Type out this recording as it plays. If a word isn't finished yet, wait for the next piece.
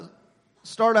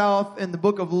start off in the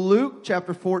book of Luke,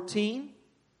 chapter 14.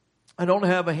 I don't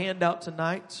have a handout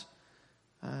tonight.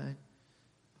 I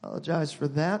apologize for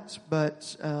that,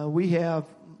 but we have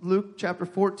Luke chapter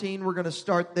 14. We're going to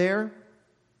start there.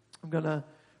 I'm going to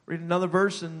read another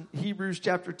verse in Hebrews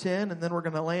chapter 10, and then we're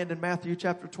going to land in Matthew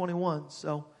chapter 21.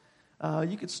 So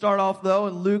you could start off, though,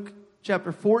 in Luke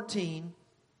chapter 14.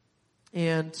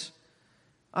 And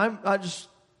I just,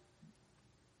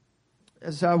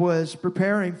 as I was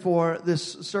preparing for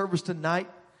this service tonight,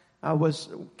 I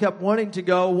kept wanting to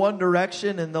go one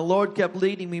direction, and the Lord kept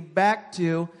leading me back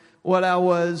to what I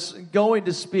was going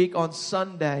to speak on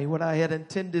Sunday, what I had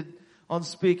intended on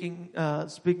speaking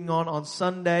on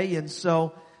Sunday. And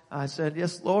so I said,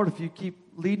 yes, Lord, if you keep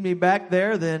leading me back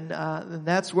there, then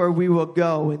that's where we will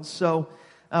go. And so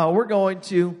we're going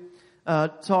to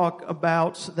talk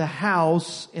about the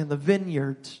house and the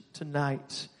vineyard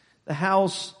tonight. The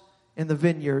house and the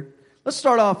vineyard. Let's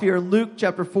start off here in Luke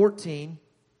chapter 14.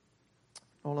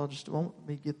 Hold on just a moment. Let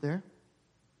me get there.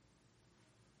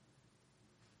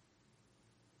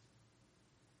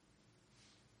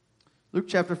 Luke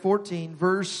chapter 14,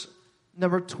 verse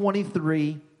number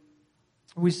 23.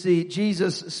 We see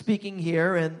Jesus speaking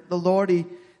here, and the Lord, He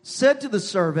said to the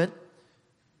servant,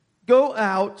 "Go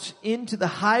out into the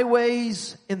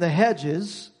highways and the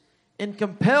hedges, and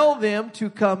compel them to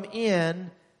come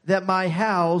in, that my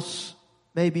house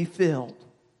may be filled."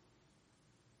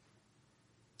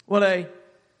 What a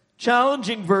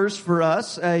challenging verse for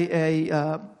us,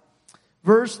 a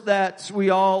verse that we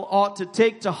all ought to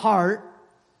take to heart.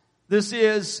 This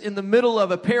is in the middle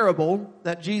of a parable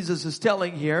that Jesus is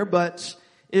telling here, but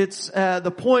it's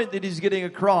the point that He's getting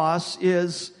across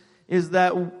is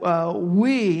that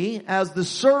we, as the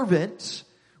servant,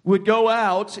 would go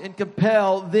out and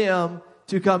compel them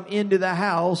to come into the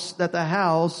house, that the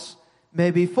house may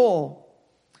be full.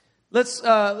 Let's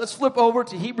flip over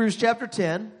to Hebrews chapter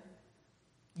 10.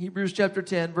 Hebrews chapter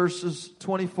 10, verses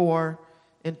 24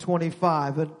 and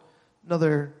 25.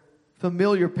 Another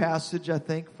familiar passage, I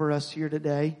think, for us here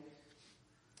today.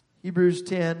 Hebrews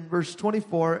 10, verse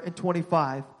 24 and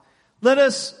 25. "Let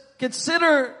us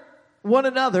consider one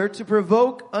another to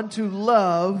provoke unto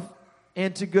love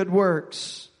and to good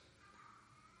works."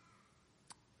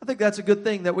 I think that's a good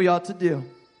thing that we ought to do.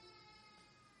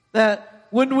 That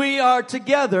when we are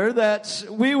together, that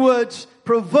we would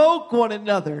provoke one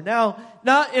another. Now,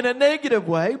 not in a negative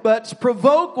way, but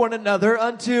provoke one another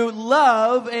unto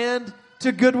love and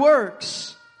to good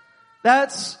works.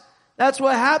 That's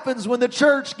what happens when the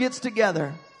church gets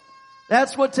together.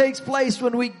 That's what takes place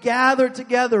when we gather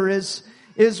together is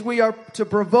we are to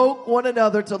provoke one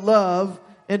another to love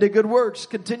and to good works.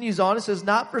 Continues on, it says,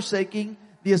 "Not forsaking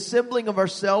the assembling of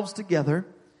ourselves together,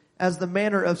 as the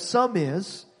manner of some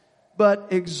is, but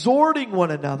exhorting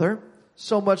one another,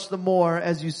 so much the more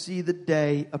as you see the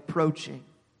day approaching."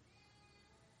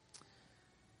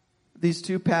 These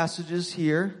two passages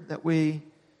here that we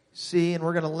see, and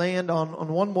we're going to land on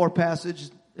one more passage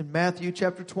in Matthew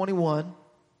chapter 21.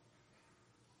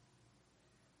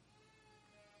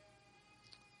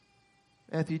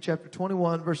 Matthew chapter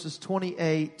 21, verses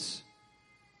 28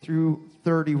 through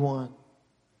 31.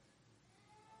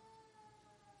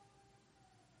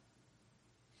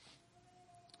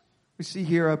 We see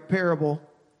here a parable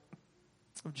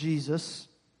of Jesus.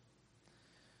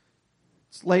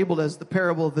 It's labeled as the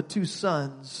parable of the two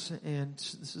sons, and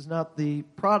this is not the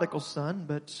prodigal son,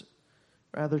 but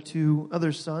rather two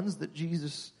other sons that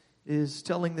Jesus is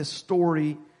telling this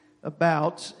story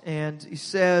about. And He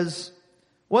says,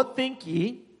 "What think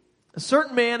ye? A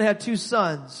certain man had two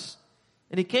sons,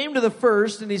 and he came to the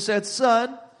first, and he said,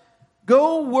 Son,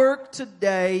 go work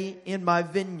today in my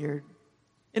vineyard.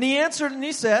 And he answered and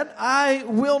he said, I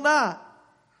will not.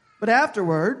 But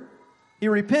afterward, he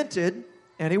repented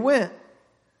and he went.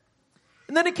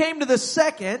 And then he came to the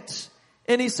second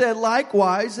and he said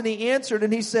likewise. And he answered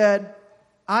and he said,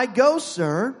 I go,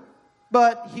 sir.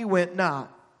 But he went not.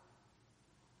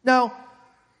 Now,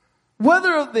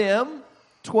 whether of them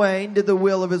twain did the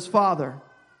will of his father?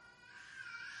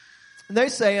 And they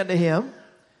say unto him,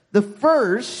 the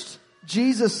first.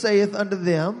 Jesus saith unto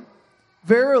them,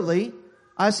 Verily,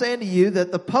 I say unto you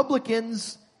that the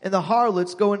publicans and the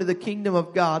harlots go into the kingdom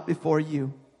of God before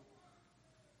you.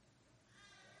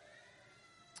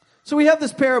 So we have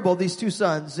this parable, these two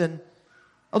sons, and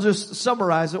I'll just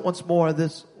summarize it once more.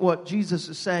 What Jesus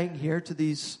is saying here to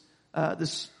this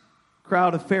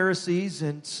crowd of Pharisees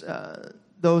and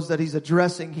those that he's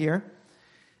addressing here.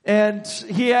 And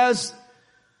he has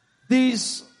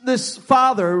this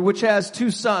father which has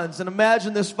two sons. And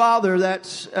imagine this father that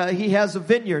he has a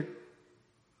vineyard.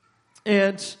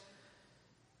 And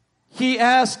he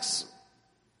asks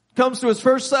comes to his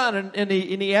first son and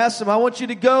he asks him, I want you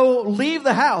to go leave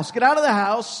the house, get out of the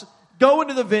house, go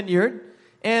into the vineyard.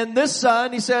 And this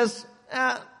son, he says,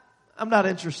 I'm not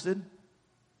interested.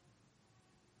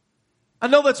 I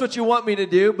know that's what you want me to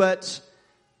do, but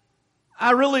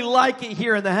I really like it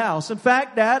here in the house. In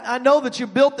fact, Dad, I know that you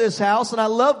built this house and I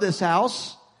love this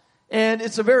house. And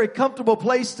it's a very comfortable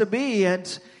place to be.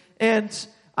 And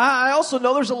I also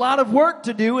know there's a lot of work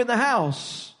to do in the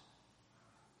house.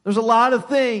 There's a lot of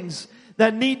things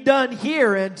that need done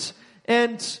here.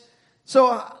 And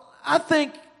so I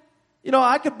think,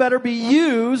 I could better be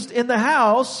used in the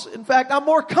house. In fact, I'm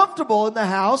more comfortable in the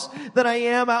house than I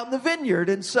am out in the vineyard.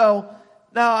 And so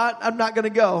now I'm not going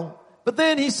to go. But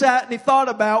then he sat and he thought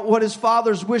about what his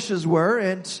father's wishes were.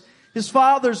 And his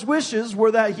father's wishes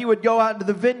were that he would go out into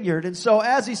the vineyard. And so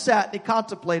as he sat and he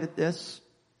contemplated this,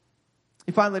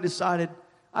 he finally decided,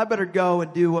 I better go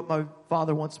and do what my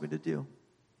father wants me to do.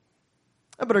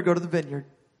 I better go to the vineyard.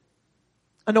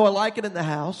 I know I like it in the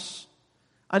house.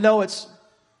 I know it's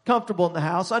comfortable in the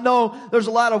house. I know there's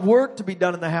a lot of work to be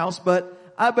done in the house,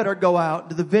 but I better go out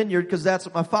into the vineyard because that's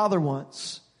what my father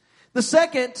wants. The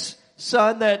second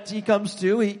son that he comes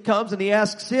and he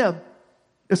asks him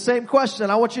the same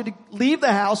question. I want you to leave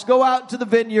the house, go out to the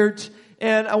vineyard,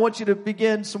 and I want you to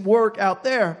begin some work out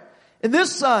there. And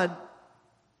this son,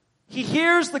 he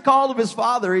hears the call of his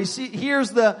father. He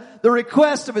hears the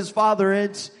request of his father,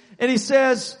 and he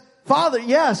says, Father,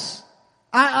 yes,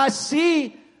 I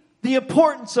see the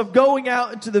importance of going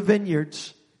out into the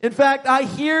vineyards. In fact, I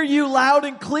hear you loud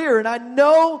and clear, and I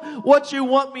know what you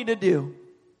want me to do.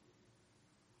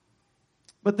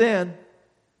 But then,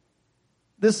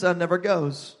 this son never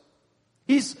goes.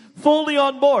 He's fully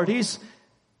on board. He's,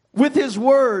 with his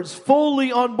words,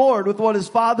 fully on board with what his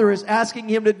father is asking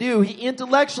him to do. He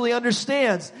intellectually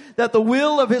understands that the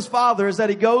will of his father is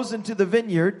that he goes into the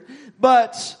vineyard.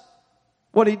 But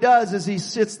what he does is he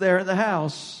sits there in the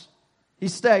house. He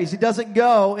stays. He doesn't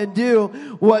go and do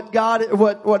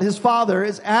what his father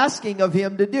is asking of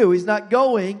him to do. He's not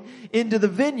going into the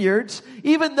vineyards,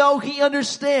 even though he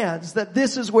understands that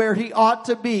this is where he ought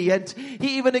to be. And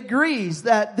he even agrees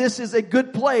that this is a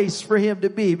good place for him to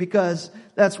be because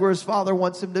that's where his father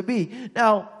wants him to be.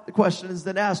 Now, the question is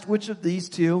then asked, which of these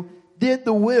two did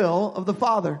the will of the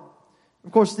father?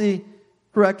 Of course, the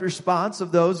correct response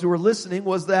of those who were listening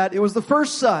was that it was the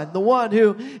first son, the one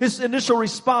who his initial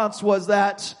response was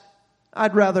that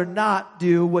I'd rather not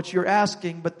do what you're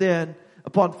asking, but then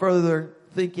upon further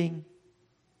thinking,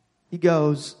 he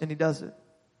goes and he does it.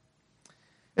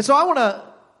 And so I want to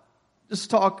just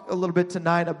talk a little bit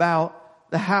tonight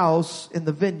about the house in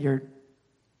the vineyard.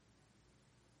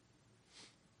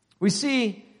 We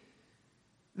see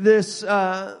this,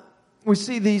 we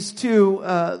see these two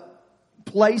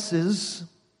places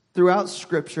throughout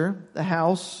Scripture, the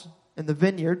house and the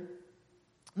vineyard.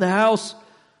 The house,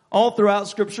 all throughout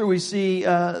Scripture, we see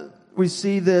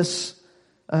this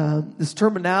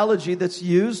terminology that's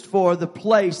used for the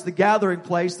place, the gathering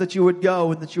place that you would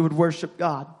go and that you would worship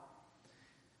God.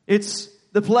 It's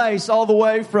the place all the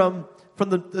way from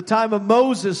the time of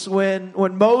Moses when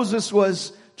Moses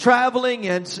was traveling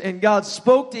and God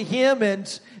spoke to him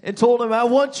and told him, I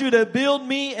want you to build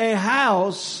me a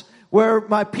house where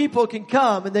my people can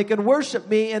come and they can worship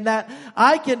me and that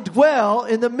I can dwell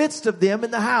in the midst of them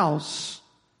in the house.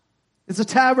 It's a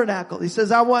tabernacle. He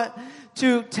says, I want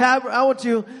you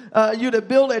to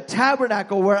build a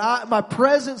tabernacle where my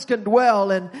presence can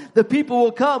dwell and the people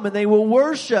will come and they will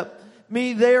worship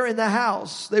me there in the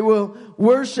house. They will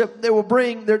worship, they will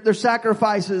bring their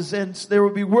sacrifices and there will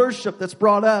be worship that's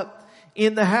brought up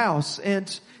in the house.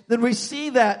 And then we see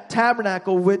that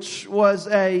tabernacle, which was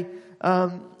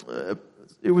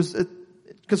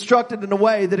constructed in a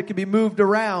way that it could be moved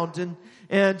around.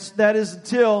 And that is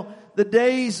until the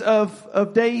days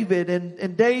of David.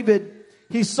 And David,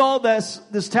 he saw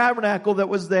this tabernacle that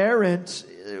was there, and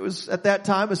it was at that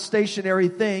time a stationary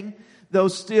thing, though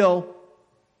still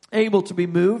able to be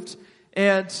moved.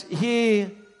 And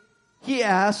he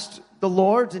asked the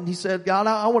Lord, and he said, God,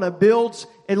 I want to build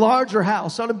a larger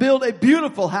house. I want to build a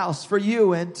beautiful house for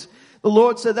you. And the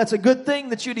Lord said, that's a good thing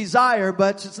that you desire,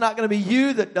 but it's not going to be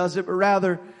you that does it, but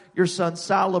rather your son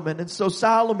Solomon. And so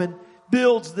Solomon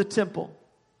builds the temple.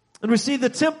 And we see the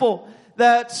temple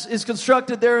that is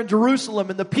constructed there in Jerusalem,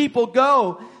 and the people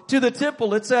go to the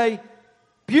temple. It's a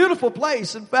beautiful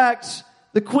place. In fact,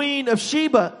 the Queen of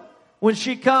Sheba, when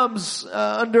she comes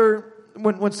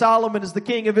when Solomon is the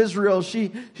king of Israel, she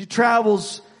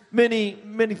travels many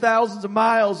thousands of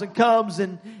miles and comes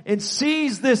and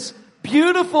sees this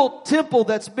beautiful temple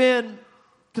that's been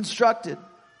constructed.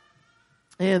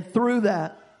 And through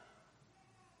that,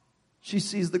 she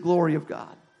sees the glory of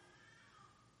God.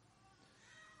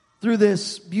 Through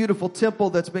this beautiful temple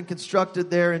that's been constructed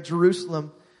there in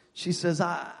Jerusalem, she says,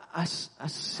 I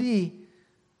see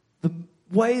the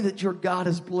way that your God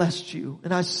has blessed you.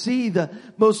 And I see the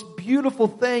most beautiful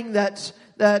thing that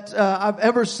I've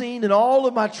ever seen in all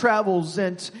of my travels.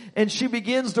 And she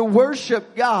begins to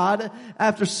worship God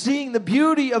after seeing the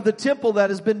beauty of the temple that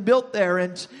has been built there.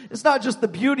 And it's not just the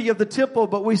beauty of the temple,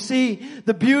 but we see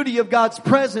the beauty of God's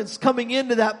presence coming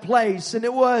into that place. And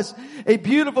it was a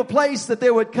beautiful place that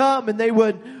they would come and they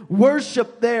would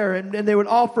worship there and they would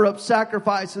offer up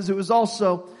sacrifices. It was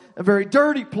also a very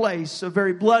dirty place, a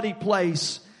very bloody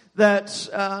place that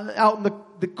out in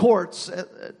the courts,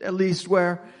 at least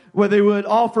where they would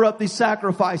offer up these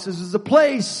sacrifices, is a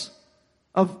place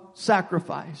of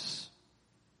sacrifice,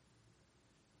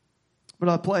 but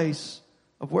a place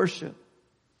of worship.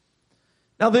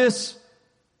 Now this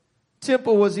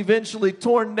temple was eventually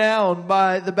torn down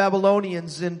by the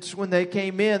Babylonians, and when they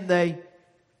came in, they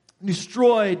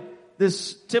destroyed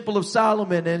this temple of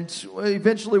Solomon, and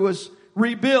eventually was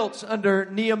rebuilt under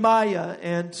Nehemiah,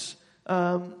 and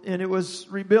it was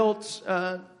rebuilt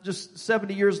just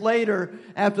 70 years later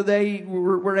after they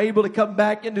were able to come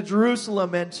back into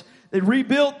Jerusalem, and they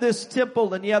rebuilt this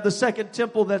temple, and you have the second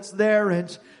temple that's there,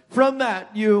 and from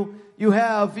that you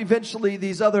have eventually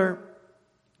these other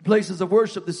places of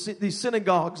worship, these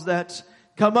synagogues that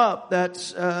come up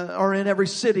that are in every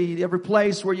city, every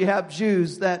place where you have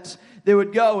Jews, that they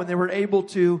would go and they were able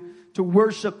to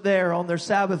worship there on their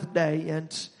Sabbath day.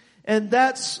 And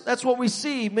that's what we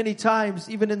see many times,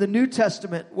 even in the New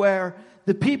Testament, where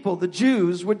the people, the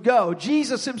Jews, would go.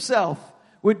 Jesus himself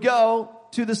would go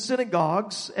to the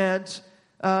synagogues, and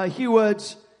he would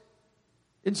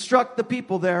instruct the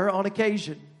people there on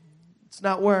occasion. It's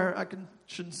not where,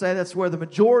 shouldn't say that's where the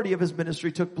majority of his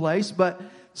ministry took place, but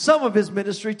some of his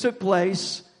ministry took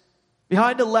place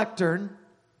behind a lectern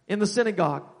in the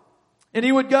synagogue. And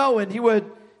he would go and he would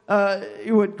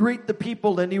greet the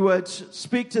people, and he would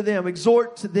speak to them,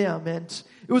 exhort to them. And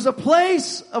it was a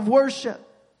place of worship.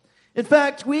 In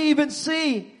fact, we even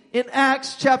see in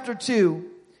Acts chapter 2,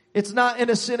 it's not in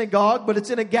a synagogue, but it's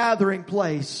in a gathering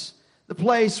place. The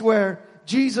place where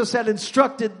Jesus had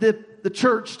instructed the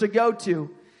church to go to.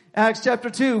 Acts chapter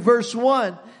 2, verse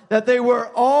 1, that they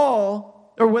were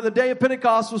all, or when the day of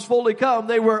Pentecost was fully come,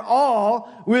 they were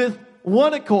all with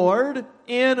one accord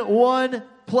in one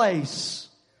place.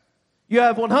 You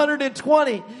have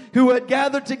 120 who had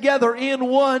gathered together in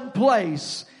one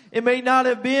place. It may not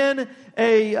have been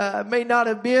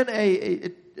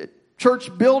a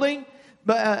church building,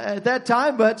 but at that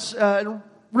time, but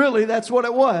really that's what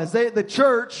it was. The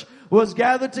church was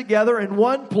gathered together in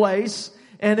one place,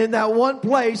 and in that one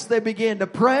place they began to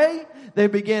pray, they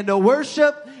began to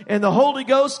worship, and the Holy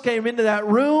Ghost came into that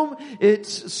room. It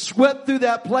swept through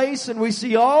that place, and we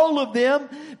see all of them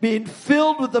being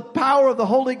filled with the power of the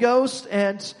Holy Ghost,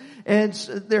 and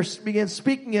they began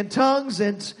speaking in tongues,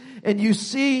 and you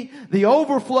see the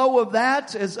overflow of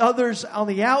that as others on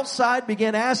the outside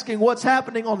began asking what's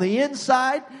happening on the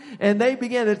inside, and they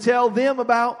began to tell them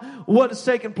about what has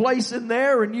taken place in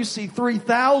there, and you see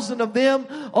 3,000 of them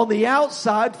on the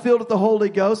outside filled with the Holy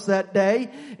Ghost that day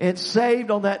and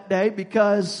saved on that day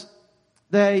because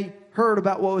they heard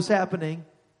about what was happening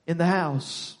in the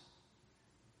house.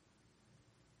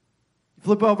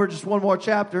 Flip over just one more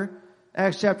chapter,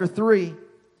 Acts chapter 3.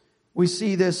 We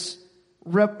see this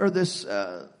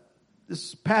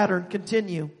pattern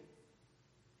continue.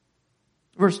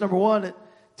 Verse number 1, it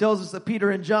tells us that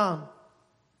Peter and John,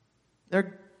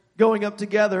 they're going up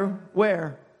together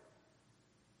where?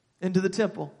 Into the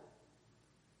temple.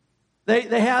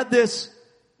 They had this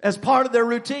as part of their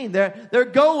routine. They're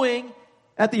going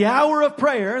at the hour of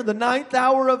prayer, the 9th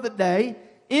hour of the day,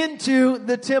 into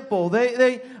the temple.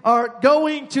 They are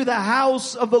going to the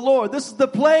house of the Lord. This is the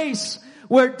place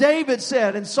where David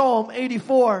said in Psalm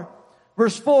 84,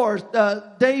 verse 4,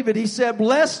 David, he said,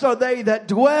 "Blessed are they that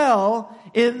dwell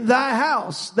in thy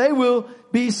house. They will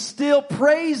be still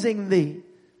praising thee."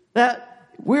 That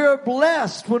we are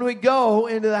blessed when we go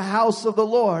into the house of the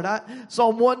Lord.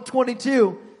 Psalm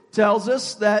 122 tells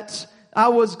us that I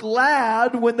was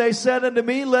glad when they said unto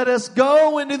me, "Let us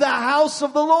go into the house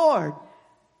of the Lord."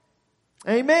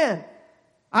 Amen.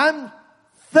 I'm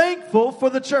thankful for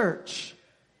the church.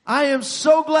 I am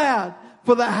so glad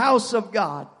for the house of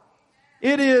God.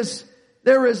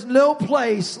 There is no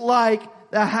place like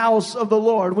the house of the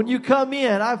Lord. When you come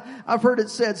in, I've heard it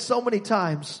said so many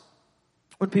times,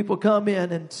 when people come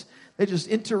in and they just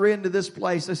enter into this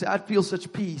place, they say, "I feel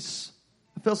such peace.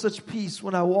 I felt such peace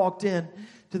when I walked in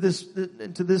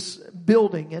into this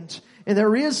building. And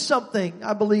there is something,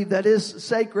 I believe, that is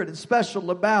sacred and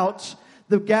special about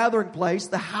the gathering place,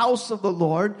 the house of the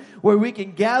Lord, where we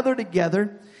can gather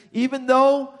together, even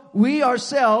though we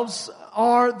ourselves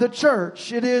are the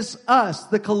church. It is us,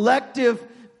 the collective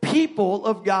people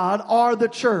of God are the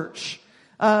church.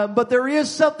 But there is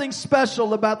something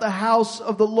special about the house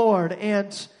of the Lord.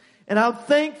 And I'm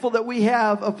thankful that we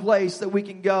have a place that we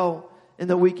can go and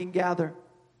that we can gather.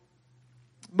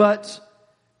 But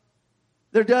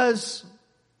there does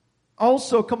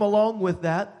also come along with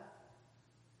that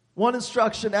one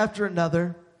instruction after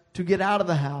another to get out of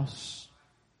the house.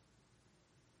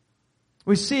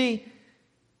 We see,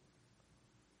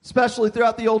 especially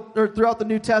throughout the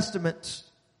New Testament,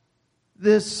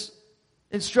 this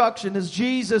instruction as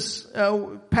Jesus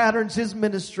patterns his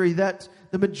ministry, that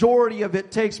the majority of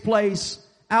it takes place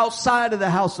outside of the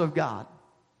house of God.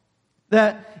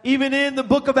 That even in the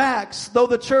book of Acts, though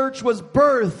the church was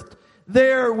birthed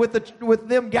there with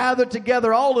them gathered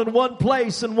together all in one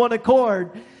place in one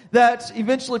accord, that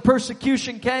eventually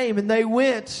persecution came and they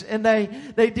went and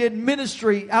they did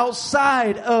ministry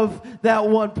outside of that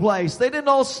one place. They didn't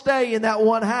all stay in that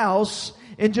one house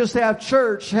and just have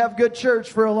good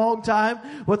church for a long time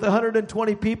with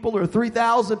 120 people or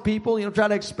 3,000 people, try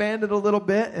to expand it a little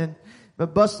bit and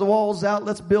bust the walls out.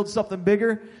 Let's build something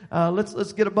bigger.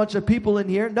 Let's get a bunch of people in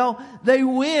here. No, they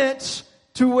went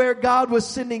to where God was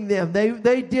sending them.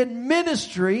 They did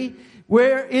ministry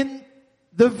where in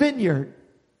the vineyard.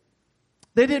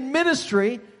 They did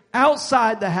ministry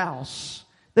outside the house.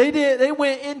 They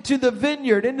went into the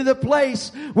vineyard, into the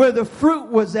place where the fruit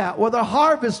was at, where the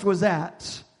harvest was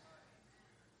at.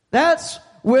 That's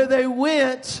where they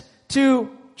went to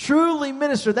truly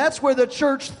minister. That's where the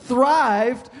church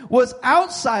thrived, was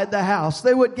outside the house.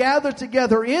 They would gather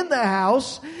together in the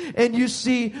house, and you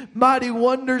see mighty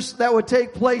wonders that would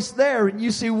take place there, and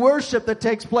you see worship that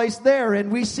takes place there,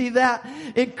 and we see that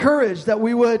encouraged, that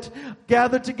we would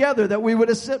gather together, that we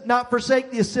would not forsake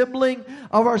the assembling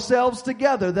of ourselves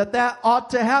together, that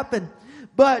ought to happen.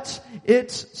 But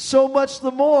it's so much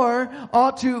the more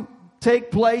ought to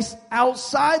take place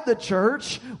outside the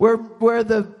church where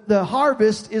the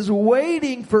harvest is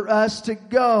waiting for us to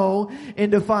go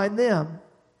and to find them.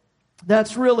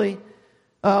 That's really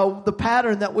the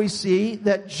pattern that we see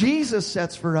that Jesus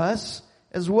sets for us,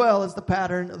 as well as the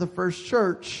pattern of the first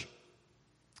church.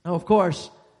 Now, of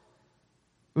course,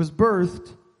 it was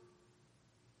birthed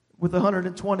with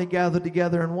 120 gathered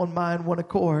together in one mind, one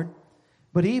accord.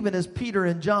 But even as Peter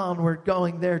and John were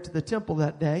going there to the temple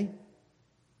that day,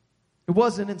 it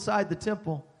wasn't inside the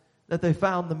temple that they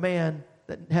found the man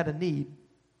that had a need.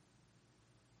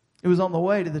 It was on the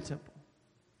way to the temple.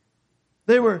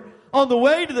 They were on the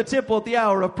way to the temple at the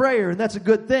hour of prayer, and that's a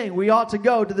good thing. We ought to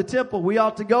go to the temple. We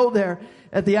ought to go there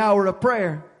at the hour of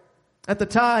prayer, at the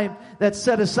time that's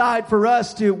set aside for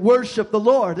us to worship the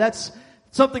Lord. That's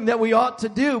something that we ought to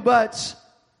do. But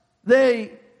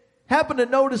they happened to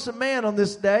notice a man on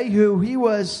this day who he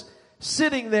was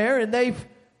sitting there, and they've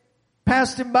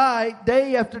passed him by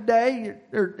day after day,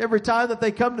 or every time that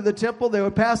they come to the temple, they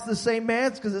would pass the same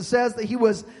man, because it says that he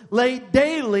was laid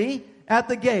daily at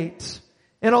the gate.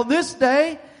 And on this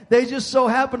day, they just so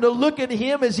happened to look at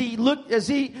him as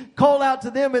he called out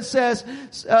to them and says,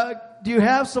 do you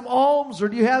have some alms, or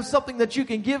do you have something that you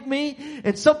can give me?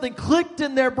 And something clicked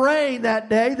in their brain that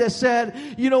day that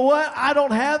said, you know what? I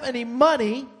don't have any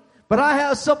money, but I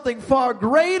have something far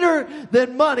greater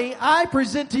than money. I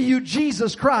present to you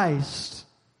Jesus Christ.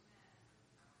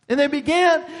 And they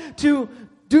began to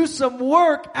do some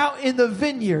work out in the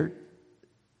vineyard,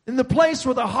 in the place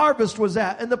where the harvest was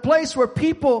at, in the place where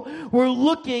people were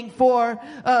looking for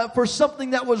something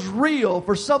that was real,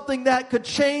 for something that could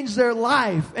change their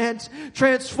life and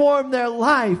transform their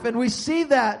life. And we see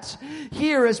that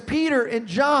here as Peter and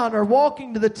John are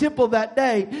walking to the temple that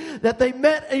day, that they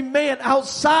met a man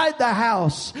outside the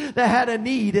house that had a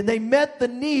need, and they met the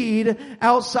need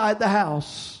outside the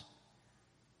house.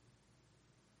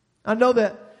 I know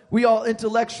that we all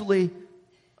intellectually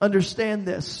understand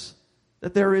this,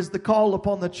 that there is the call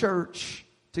upon the church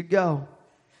to go.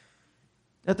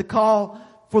 That the call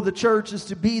for the church is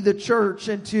to be the church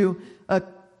and to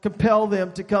compel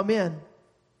them to come in.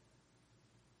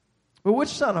 But which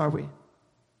son are we?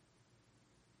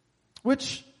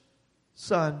 Which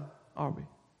son are we?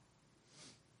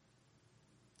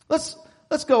 Let's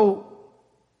go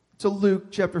to Luke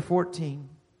chapter 14.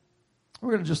 We're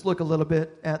going to just look a little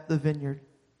bit at the vineyard.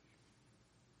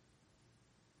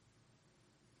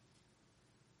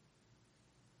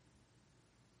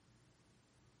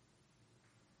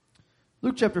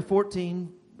 Luke chapter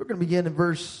 14, we're going to begin in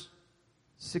verse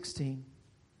 16.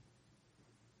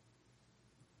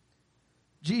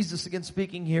 Jesus, again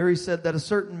speaking here, he said that a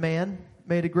certain man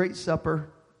made a great supper,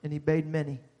 and he bade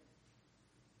many.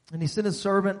 And he sent his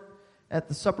servant at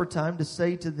the supper time to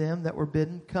say to them that were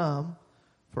bidden, Come,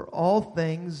 for all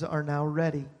things are now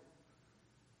ready.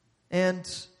 And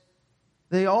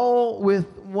they all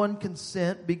with one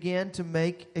consent began to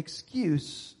make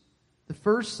excuse. The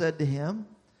first said to him,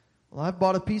 Well, I've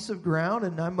bought a piece of ground,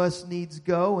 and I must needs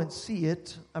go and see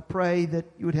it. I pray that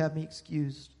you would have me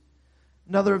excused.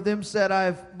 Another of them said,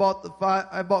 I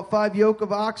bought 5 yoke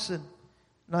of oxen,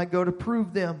 and I go to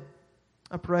prove them.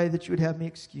 I pray that you would have me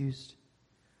excused.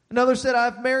 Another said,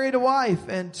 I've married a wife,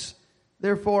 and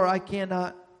therefore I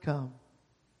cannot come.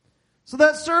 So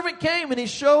that servant came, and he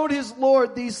showed his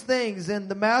lord these things. And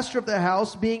the master of the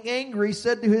house, being angry,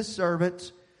 said to his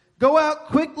servant, Go out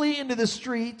quickly into the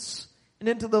streets and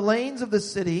into the lanes of the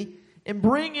city, and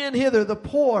bring in hither the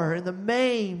poor, and the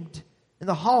maimed, and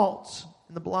the halt,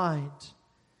 and the blind.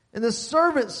 And the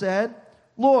servant said,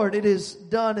 Lord, it is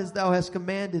done as thou hast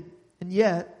commanded, and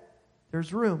yet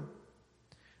there's room.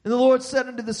 And the Lord said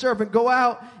unto the servant, Go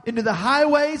out into the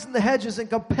highways and the hedges, and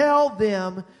compel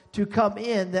them to come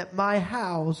in, that my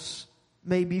house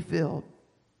may be filled.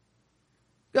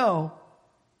 Go,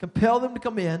 compel them to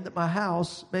come in, that my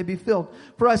house may be filled.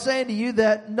 For I say unto you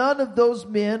that none of those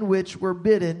men which were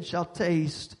bidden shall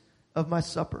taste of my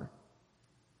supper.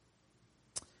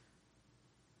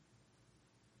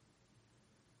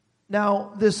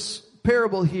 Now, this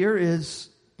parable here is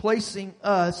placing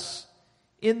us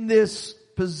in this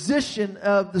position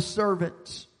of the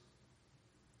servant,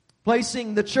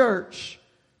 placing the church,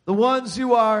 the ones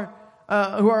who are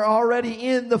already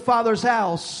in the Father's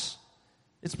house.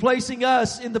 It's placing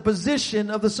us in the position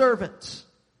of the servant.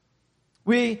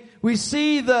 We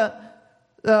see the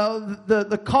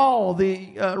call,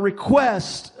 the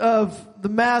request of the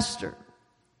master,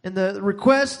 and the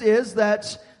request is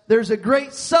that there's a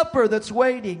great supper that's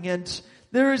waiting, and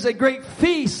there is a great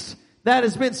feast that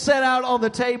has been set out on the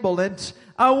table. And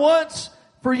I want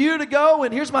for you to go,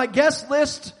 and here's my guest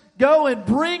list. Go and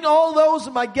bring all those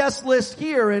in my guest list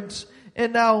here.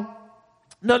 And now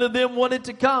none of them wanted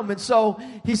to come. And so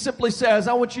he simply says,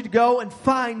 I want you to go and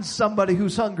find somebody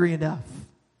who's hungry enough.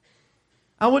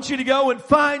 I want you to go and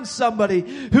find somebody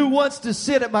who wants to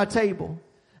sit at my table.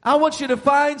 I want you to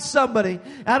find somebody.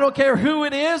 I don't care who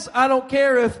it is. I don't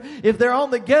care if they're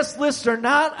on the guest list or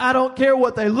not. I don't care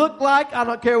what they look like. I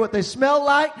don't care what they smell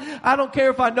like. I don't care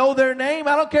if I know their name.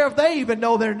 I don't care if they even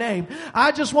know their name.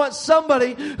 I just want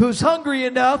somebody who's hungry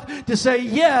enough to say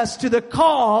yes to the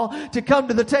call to come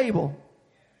to the table.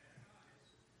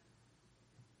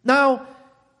 Now,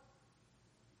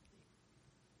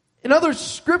 in other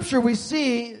scripture we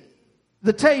see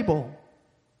the table.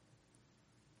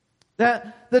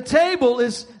 That the table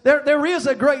is, there is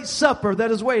a great supper that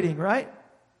is waiting, right?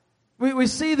 We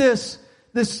see this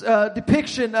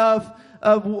depiction of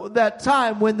that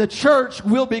time when the church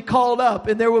will be called up,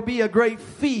 and there will be a great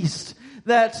feast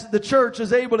that the church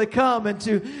is able to come and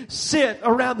to sit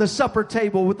around the supper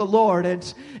table with the Lord.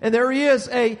 And there is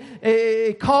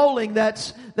a calling a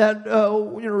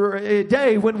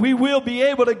day when we will be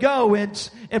able to go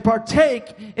and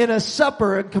partake in a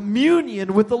supper and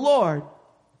communion with the Lord.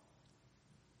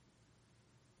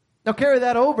 Now carry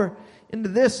that over into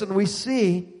this, and we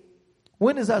see,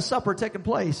 when is that supper taking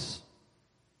place?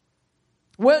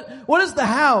 What is the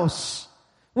house?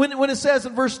 When it says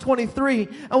in verse 23,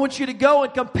 I want you to go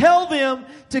and compel them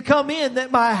to come in,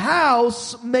 that my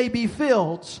house may be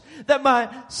filled, that my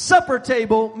supper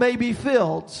table may be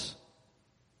filled.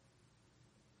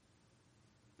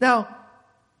 Now,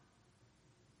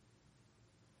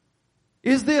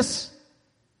 is this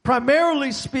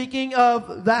primarily speaking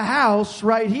of the house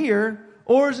right here,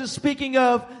 or is it speaking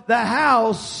of the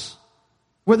house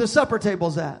where the supper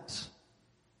table's at?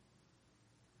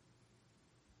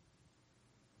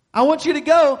 I want you to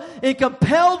go and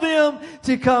compel them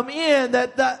to come in,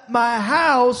 that my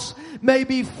house may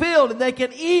be filled, and they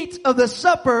can eat of the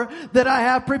supper that I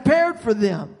have prepared for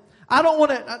them. I don't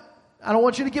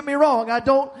want you to get me wrong.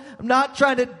 I'm not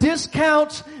trying to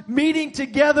discount meeting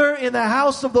together in the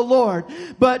house of the Lord.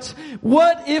 But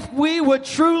what if we would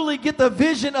truly get the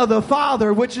vision of the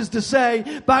Father, which is to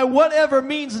say, by whatever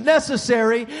means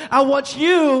necessary, I want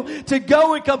you to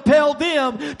go and compel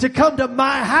them to come to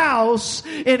my house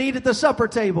and eat at the supper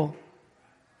table.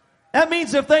 That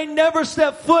means if they never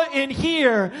step foot in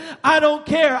here, I don't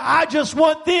care. I just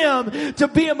want them to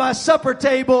be at my supper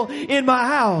table in my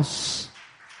house.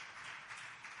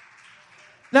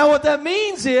 Now what that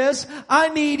means is, I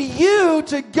need you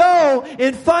to go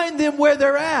and find them where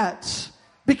they're at.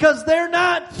 Because they're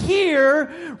not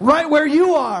here right where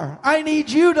you are. I need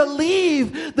you to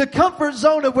leave the comfort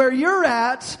zone of where you're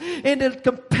at and to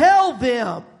compel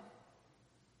them.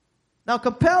 Now,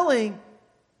 compelling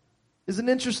is an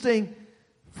interesting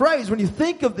phrase when you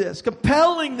think of this.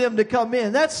 Compelling them to come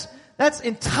in. That's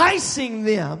enticing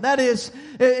them. That is,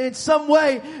 in some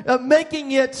way,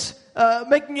 making it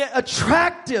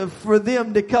attractive for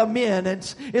them to come in.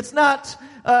 And it's not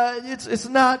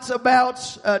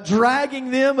about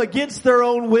dragging them against their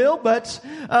own will, but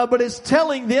it's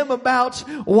telling them about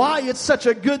why it's such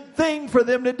a good thing for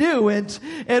them to do. And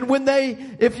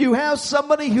if you have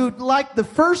somebody who, like the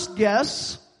first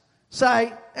guest,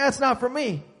 say, that's not for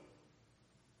me,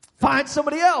 find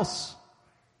somebody else.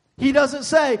 He doesn't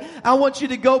say, I want you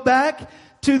to go back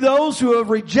to those who have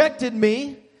rejected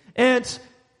me and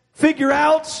figure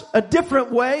out a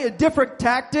different way, a different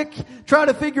tactic, try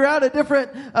to figure out a different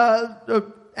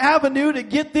avenue to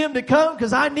get them to come,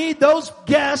 because I need those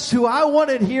guests who I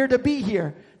wanted here to be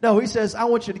here. No, he says, I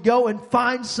want you to go and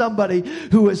find somebody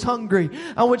who is hungry.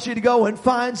 I want you to go and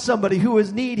find somebody who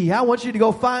is needy. I want you to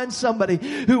go find somebody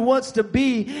who wants to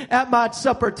be at my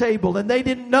supper table. And they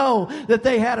didn't know that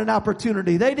they had an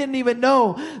opportunity. They didn't even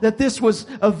know that this was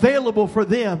available for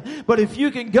them. But if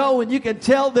you can go and you can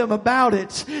tell them about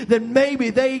it, then maybe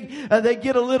they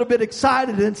get a little bit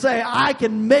excited and say, I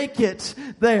can make it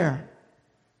there.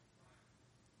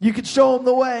 You can show them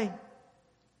the way.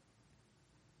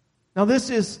 Now this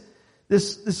is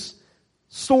this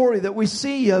story that we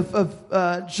see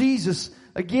of Jesus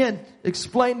again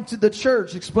explaining to the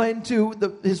church, explaining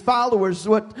to his followers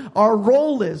what our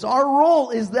role is. Our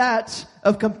role is that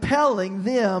of compelling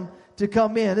them to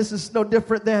come in. This is no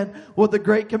different than what the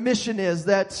Great Commission is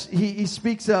that he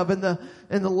speaks of in the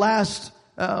last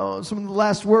some of the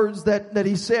last words that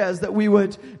he says, that we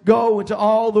would go into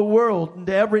all the world,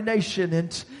 into every nation,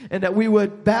 and that we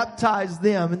would baptize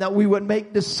them, and that we would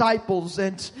make disciples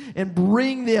and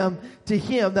bring them to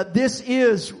him. That this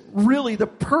is really the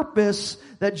purpose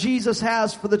that Jesus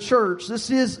has for the church. This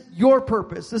is your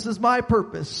purpose. This is my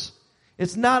purpose.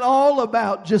 It's not all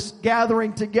about just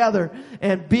gathering together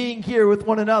and being here with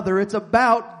one another. It's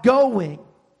about going.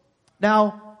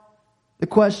 Now, the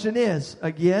question is,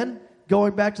 again,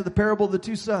 going back to the parable of the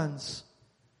two sons.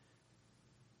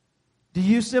 Do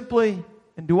you simply,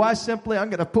 and do I simply, I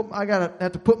gotta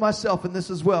have to put myself in this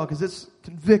as well, because it's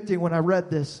convicting when I read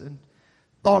this and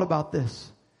thought about this.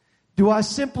 Do I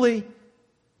simply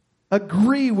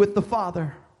agree with the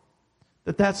Father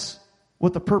that that's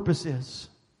what the purpose is?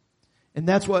 And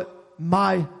that's what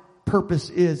my purpose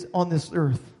is on this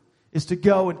earth, is to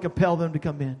go and compel them to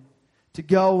come in. To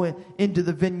go into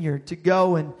the vineyard, to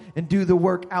go and do the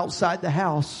work outside the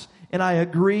house. And I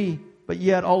agree, but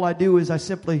yet all I do is I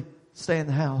simply stay in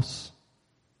the house.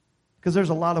 Because there's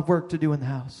a lot of work to do in the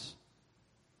house.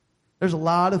 There's a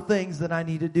lot of things that I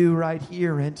need to do right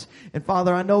here. And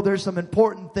Father, I know there's some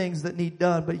important things that need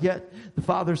done, but yet the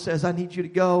Father says, I need you to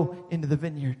go into the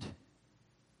vineyard.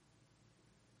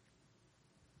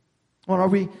 Or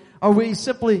are we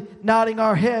simply nodding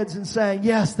our heads and saying,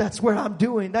 yes, that's where I'm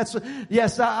doing.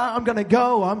 I'm going to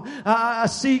go. I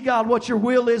see, God, what your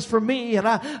will is for me. And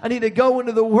I need to go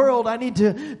into the world. I need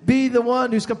to be the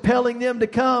one who's compelling them to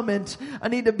come. And I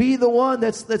need to be the one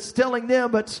that's telling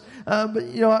them. But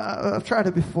you know, I've tried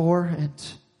it before, and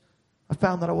I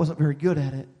found that I wasn't very good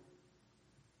at it.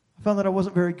 I found that I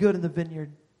wasn't very good in the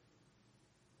vineyard.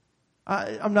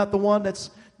 I'm not the one that's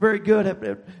very good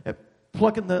at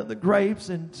plucking the grapes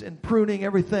and pruning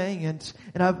everything, and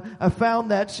I've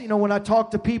found that, you know, when I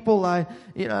talk to people, I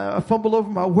fumble over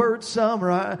my words some, or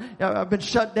I've been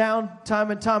shut down time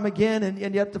and time again,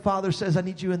 and yet the Father says, I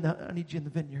need you in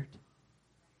the vineyard.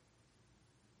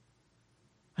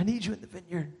 I need you in the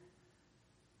vineyard.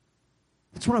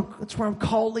 That's where I'm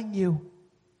calling you.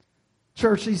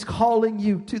 Church, He's calling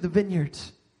you to the vineyard.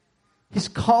 He's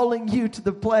calling you to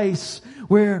the place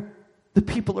where the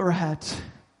people are at.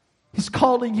 He's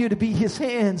calling you to be His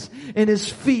hands and His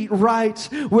feet right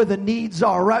where the needs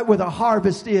are, right where the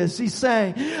harvest is. He's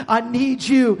saying, I need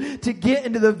you to get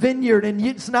into the vineyard. And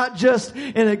it's not just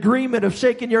an agreement of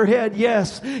shaking your head.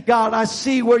 Yes, God, I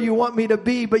see where you want me to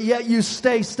be, but yet you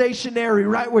stay stationary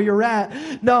right where you're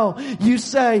at. No, you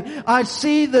say, I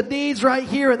see the needs right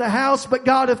here in the house, but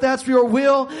God, if that's your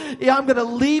will, I'm going to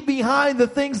leave behind the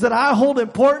things that I hold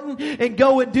important and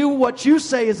go and do what you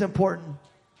say is important.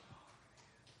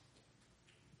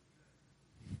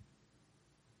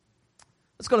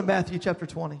 Let's go to Matthew chapter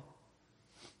 20. Do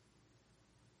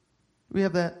we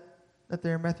have that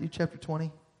there? Matthew chapter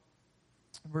 20,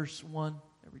 verse 1.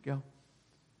 There we go.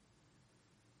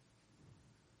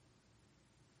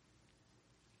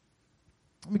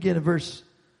 Let me begin in verse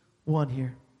 1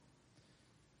 here.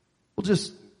 We'll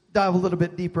just dive a little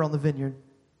bit deeper on the vineyard.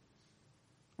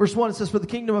 Verse 1, it says, "For the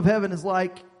kingdom of heaven is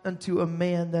like unto a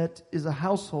man that is a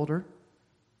householder.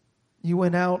 He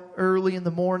went out early in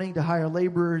the morning to hire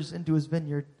laborers into his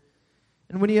vineyard.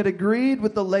 And when he had agreed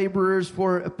with the laborers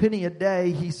for a penny a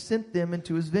day, he sent them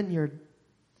into his vineyard.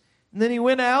 And then he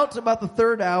went out about the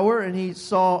third hour, and he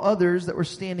saw others that were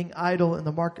standing idle in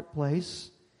the marketplace.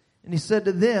 And he said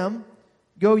to them,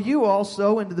 Go you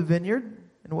also into the vineyard,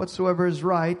 and whatsoever is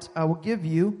right I will give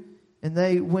you. And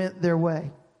they went their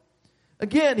way.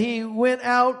 Again, he went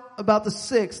out about the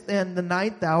 6th and the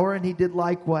 9th hour, and he did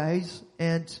likewise.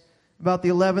 And about the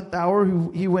 11th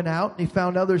hour he went out, and he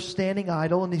found others standing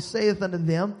idle. And he saith unto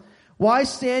them, Why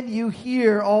stand you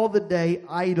here all the day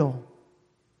idle?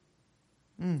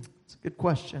 It's a good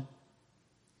question.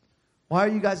 Why are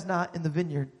you guys not in the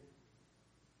vineyard?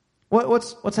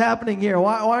 What's happening here?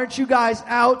 Why aren't you guys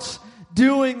out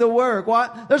doing the work?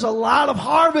 Why? There's a lot of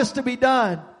harvest to be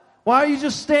done. Why are you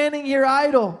just standing here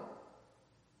idle?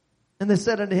 And they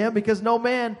said unto him, Because no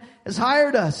man has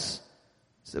hired us.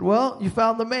 He said, Well, you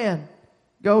found the man.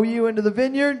 Go you into the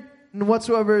vineyard, and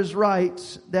whatsoever is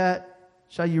right, that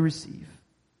shall you receive.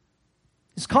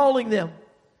 He's calling them,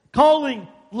 calling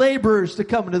laborers to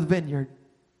come into the vineyard.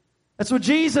 That's what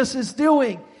Jesus is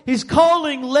doing. He's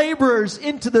calling laborers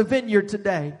into the vineyard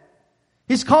today.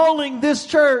 He's calling this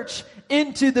church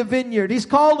into the vineyard. He's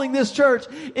calling this church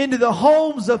into the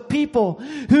homes of people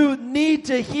who need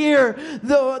to hear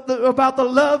about the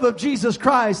love of Jesus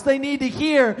Christ. They need to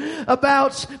hear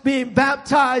about being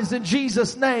baptized in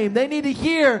Jesus' name. They need to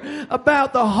hear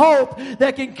about the hope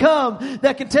that can come,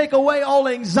 that can take away all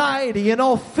anxiety and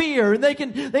all fear. And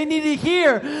they need to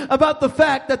hear about the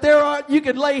fact that you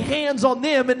can lay hands on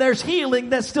them and there's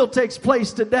healing that still takes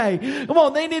place today. Come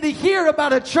on, they need to hear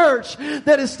about a church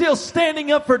that is still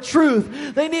standing up for truth.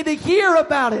 They need to hear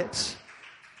about it.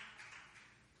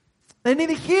 They need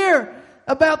to hear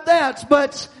about that.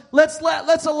 But let's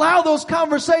allow those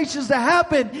conversations to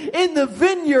happen in the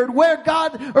vineyard where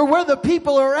God, or where the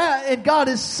people are at and God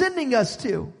is sending us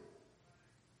to.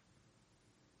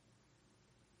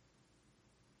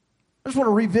 I just want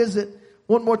to revisit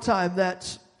one more time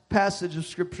that passage of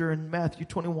Scripture in Matthew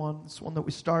 21. This one that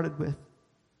we started with.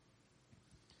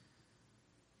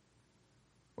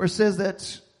 Where it says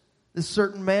that this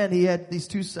certain man, he had these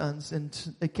 2 sons, and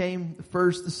they came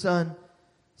first. The son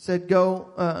said,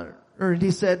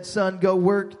 he said, Son, go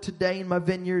work today in my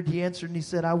vineyard. He answered and he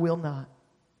said, I will not.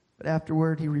 But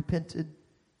afterward he repented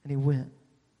and he went.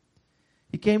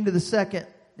 He came to the second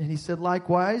and he said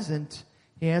likewise, and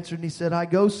he answered and he said, I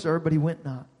go, sir, but he went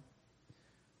not.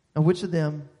 And which of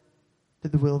them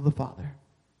did the will of the Father?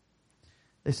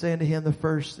 They say unto him, the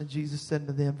first. And Jesus said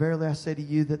unto them, Verily I say to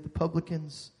you that the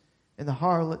publicans and the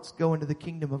harlots go into the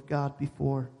kingdom of God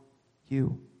before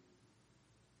you.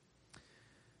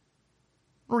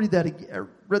 I read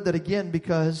that again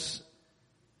because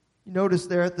you notice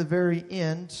there at the very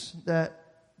end that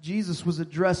Jesus was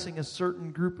addressing a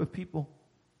certain group of people.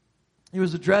 He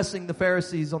was addressing the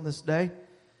Pharisees on this day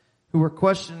who were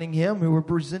questioning him, who were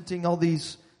presenting all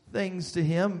these things to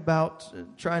him about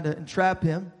trying to entrap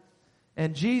him.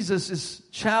 And Jesus is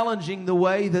challenging the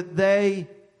way that they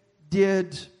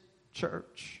did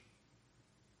church.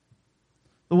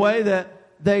 The way that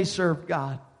they served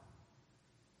God.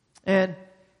 And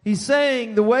he's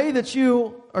saying the way that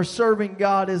you are serving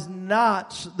God is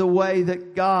not the way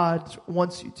that God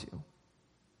wants you to.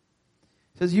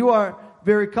 He says you are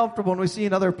very comfortable, and we see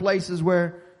in other places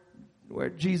where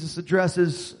Jesus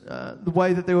addresses the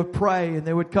way that they would pray, and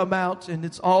they would come out and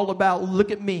it's all about, look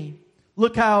at me.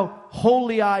 Look how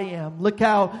holy I am. Look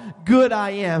how good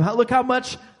I am. Look how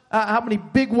many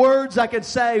big words I can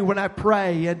say when I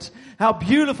pray, and how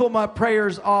beautiful my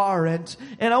prayers are. And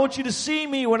I want you to see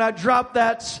me when I drop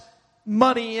that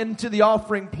money into the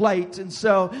offering plate, and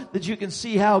so that you can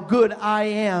see how good I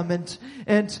am. And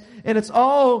it's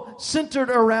all centered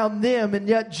around them, and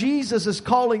yet Jesus is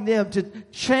calling them to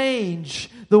change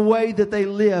the way that they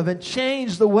live and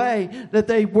change the way that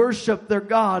they worship their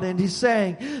God. And he's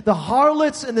saying, the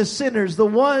harlots and the sinners, the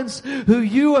ones who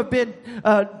you have been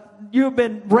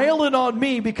railing on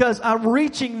me because I'm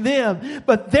reaching them,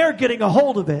 but they're getting a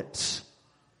hold of it.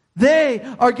 They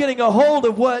are getting a hold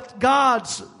of what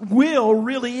God's will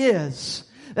really is.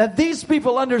 That these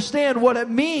people understand what it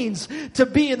means to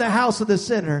be in the house of the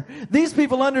sinner. These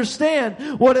people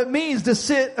understand what it means to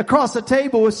sit across a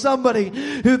table with somebody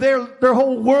who their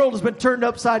whole world has been turned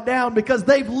upside down because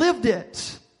they've lived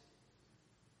it.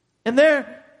 And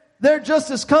they're They're just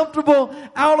as comfortable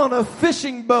out on a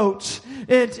fishing boat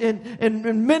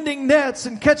and mending nets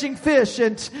and catching fish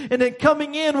and then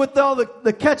coming in with all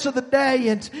the catch of the day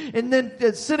and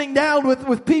then sitting down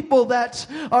with people that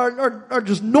are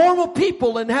just normal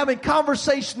people and having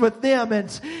conversation with them. And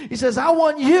he says, I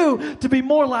want you to be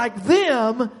more like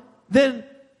them than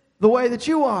the way that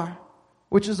you are,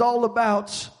 which is all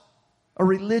about a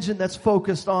religion that's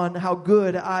focused on how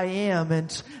good I am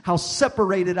and how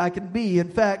separated I can be. In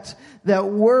fact, that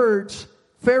word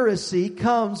Pharisee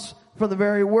comes from the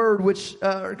very word which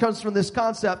comes from this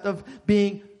concept of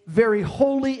being very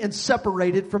holy and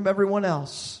separated from everyone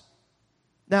else.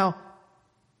 Now,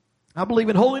 I believe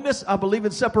in holiness. I believe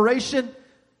in separation.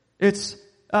 It's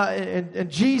and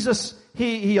Jesus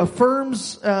he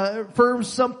affirms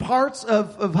some parts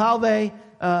of how they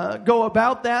go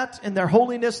about that in their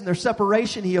holiness and their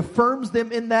separation. He affirms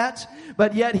them in that.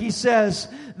 But yet he says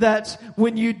that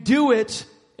when you do it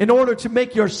in order to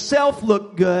make yourself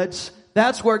look good,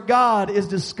 that's where God is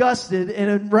disgusted.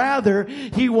 And rather,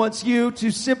 he wants you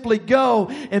to simply go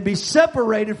and be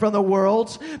separated from the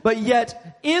world, but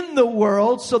yet in the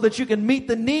world so that you can meet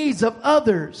the needs of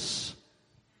others.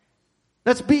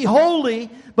 Let's be holy,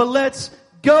 but let's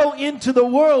go into the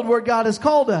world where God has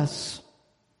called us.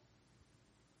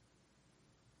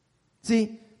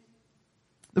 See,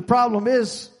 the problem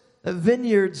is that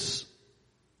vineyards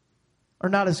are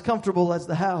not as comfortable as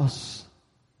the house.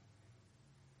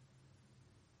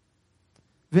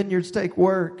 Vineyards take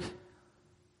work.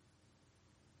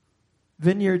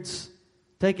 Vineyards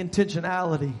take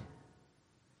intentionality.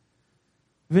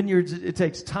 Vineyards, it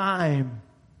takes time.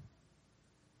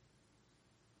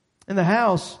 In the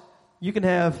house, you can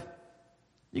have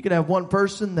one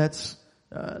person that's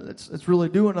really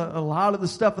doing a lot of the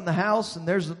stuff in the house, and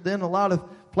there's then a lot of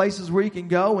places where you can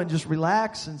go and just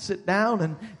relax and sit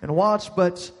down and watch.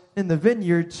 But in the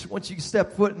vineyards, once you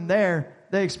step foot in there,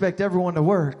 they expect everyone to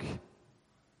work.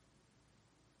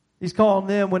 He's calling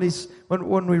them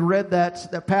when we read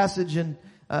that passage in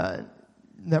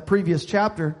that previous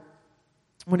chapter,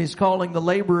 when he's calling the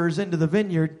laborers into the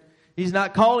vineyard, he's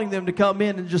not calling them to come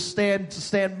in and just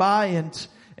stand by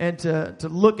and to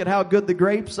look at how good the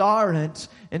grapes are and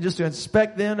just to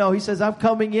inspect them. No, he says, I'm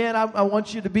coming in. I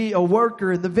want you to be a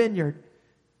worker in the vineyard.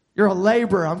 You're a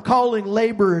laborer. I'm calling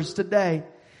laborers today.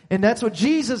 And that's what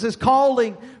Jesus is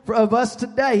calling of us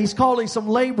today. He's calling some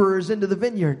laborers into the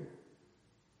vineyard.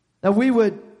 That we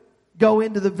would go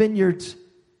into the vineyard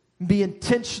and be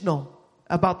intentional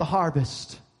about the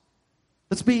harvest.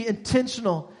 Let's be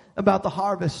intentional about the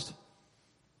harvest.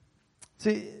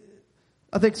 See,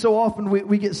 I think so often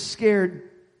we get scared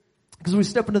because we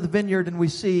step into the vineyard and we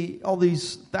see all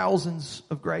these thousands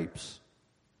of grapes.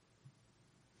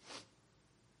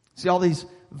 See all these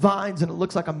vines and it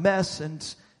looks like a mess,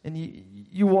 and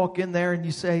you walk in there and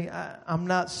you say, I'm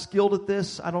not skilled at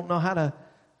this. I don't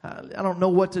know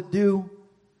what to do.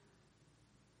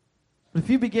 But if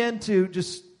you begin to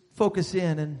just focus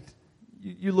in and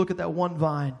you look at that one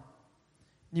vine,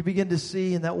 you begin to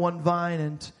see in that one vine,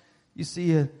 and you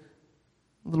see a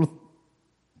little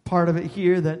part of it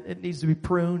here that it needs to be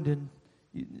pruned and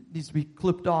it needs to be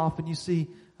clipped off, and you see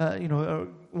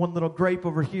one little grape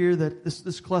over here that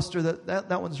this cluster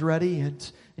that one's ready,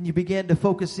 and you begin to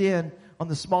focus in on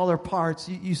the smaller parts.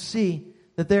 You see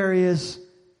that there is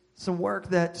some work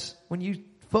that when you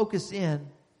focus in,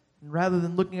 and rather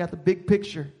than looking at the big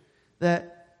picture,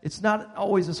 that it's not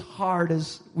always as hard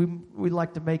as we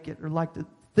like to make it or like to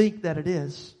think that it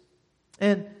is.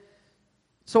 And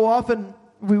so often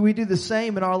we do the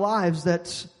same in our lives,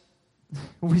 that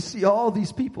we see all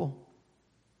these people.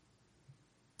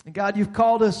 And God, you've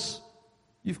called us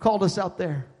out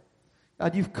there.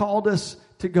 God, you've called us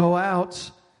to go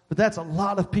out, but that's a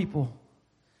lot of people.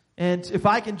 And if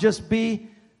I can just be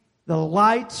the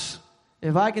light,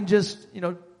 if I can just,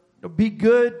 be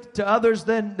good to others,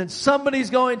 then somebody's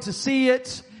going to see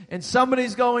it, and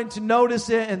somebody's going to notice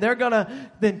it, and they're going to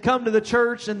then come to the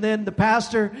church, and then the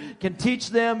pastor can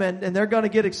teach them, and they're going to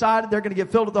get excited. They're going to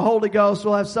get filled with the Holy Ghost.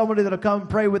 We'll have somebody that'll come and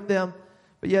pray with them.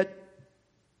 But yet,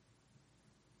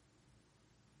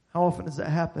 how often does that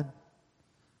happen?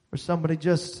 Or somebody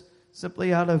just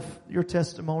simply out of your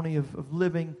testimony of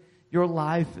living your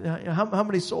life, how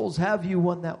many souls have you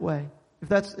won that way? If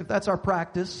that's our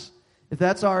practice, if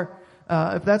that's our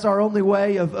only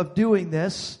way of doing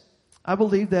this, I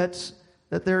believe that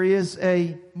there is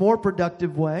a more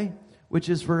productive way, which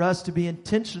is for us to be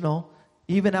intentional,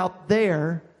 even out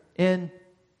there, in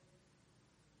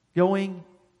going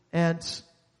and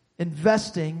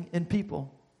investing in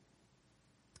people.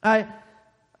 I've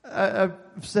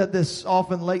said this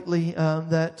often lately,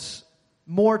 that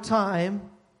more time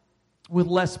with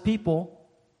less people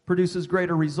produces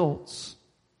greater results.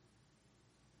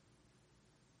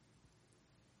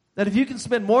 That if you can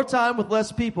spend more time with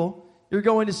less people, you're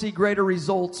going to see greater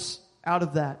results out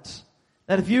of that.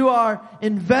 That if you are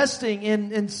investing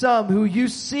in some who you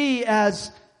see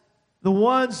as the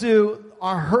ones who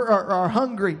are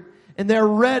hungry and they're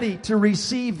ready to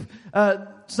receive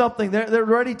something, they're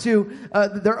ready to,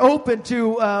 they're open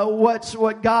to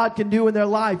what God can do in their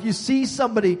life. You see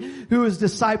somebody who is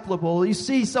disciplable. You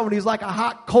see somebody who's like a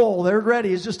hot coal. They're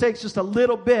ready. It just takes just a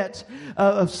little bit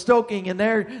of stoking, and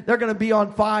they're going to be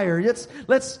on fire.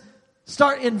 Let's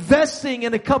start investing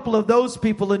in a couple of those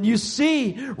people, and you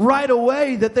see right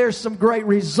away that there's some great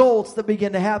results that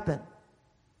begin to happen.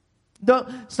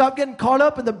 Don't stop getting caught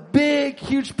up in the big,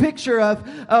 huge picture of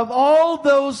all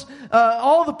those,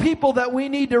 all the people that we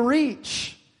need to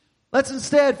reach. Let's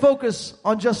instead focus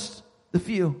on just the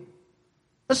few.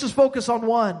 Let's just focus on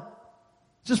one.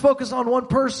 Just focus on one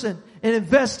person and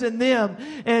invest in them,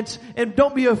 and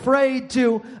don't be afraid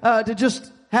to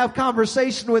just have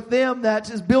conversation with them that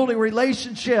is building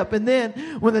relationship. And then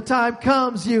when the time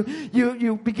comes, you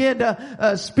begin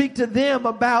to speak to them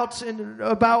about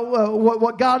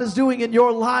what God is doing in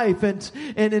your life, and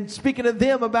speaking to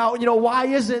them about,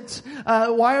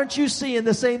 why aren't you seeing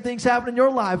the same things happen in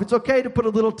your life? It's okay to put a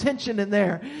little tension in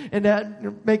there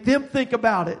and make them think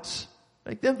about it.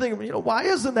 Make them think, why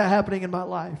isn't that happening in my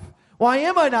life? Why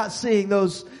am I not seeing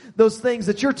those things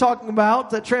that you're talking about,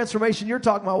 that transformation you're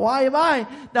talking about? Why am I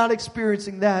not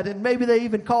experiencing that? And maybe they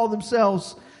even call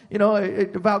themselves,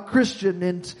 about Christian,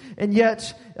 and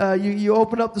yet you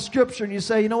open up the scripture and you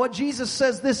say, Jesus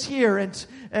says this here,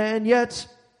 and yet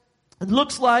it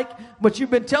looks like what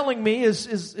you've been telling me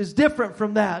is different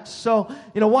from that. So,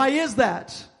 why is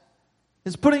that?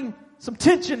 It's putting some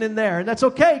tension in there, and that's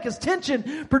okay, because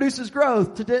tension produces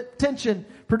growth. Tension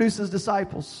produces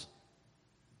disciples.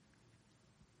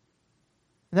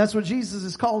 And that's what Jesus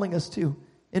is calling us to.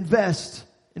 Invest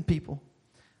in people.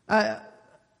 I'll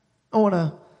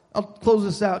close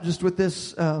this out just with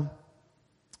this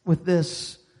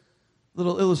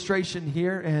little illustration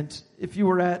here. And if you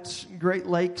were at Great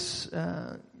Lakes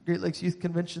Youth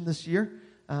Convention this year,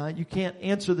 you can't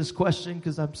answer this question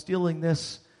because I'm stealing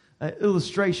this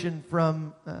illustration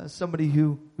from somebody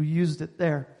who used it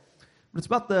there. But it's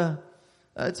about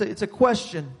it's a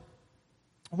question.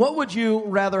 What would you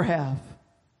rather have?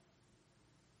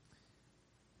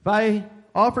 If I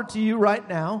offer to you right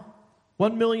now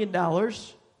 $1 million,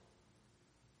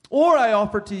 or I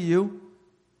offer to you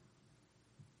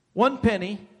 1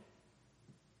 penny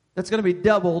that's going to be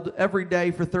doubled every day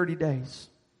for 30 days,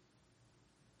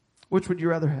 which would you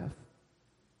rather have?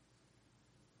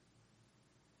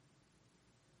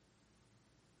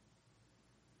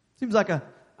 Seems like an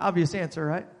obvious answer,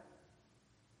 right?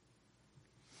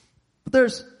 But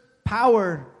there's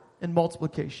power in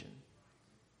multiplication.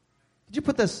 Could you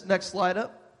put this next slide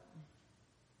up?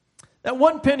 That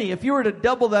 1 penny, if you were to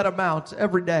double that amount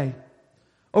every day,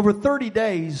 over 30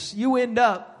 days, you end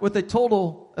up with a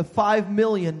total of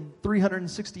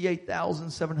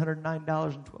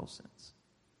 $5,368,709.12.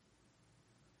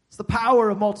 It's the power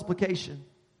of multiplication.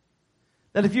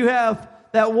 That if you have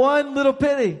that one little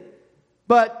penny,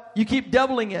 but you keep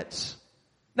doubling it.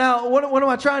 Now, what am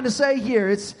I trying to say here?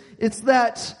 It's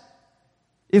that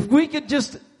if we could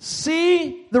just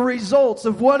see the results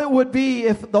of what it would be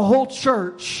if the whole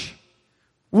church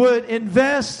would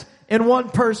invest in one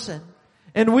person,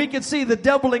 and we could see the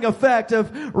doubling effect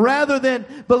of, rather than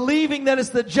believing that it's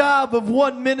the job of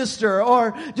one minister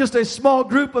or just a small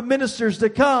group of ministers to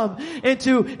come and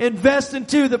to invest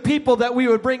into the people that we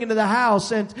would bring into the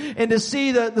house, and to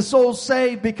see the souls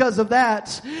saved because of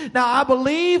that. Now, I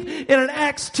believe in an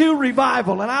Acts 2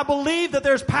 revival, and I believe that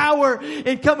there's power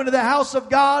in coming to the house of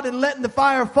God and letting the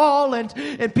fire fall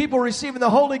and people receiving the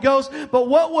Holy Ghost. But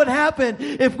what would happen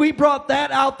if we brought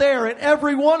that out there, and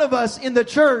every one of us in the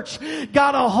church got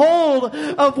a hold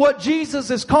of what Jesus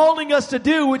is calling us to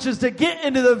do, which is to get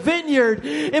into the vineyard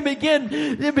and begin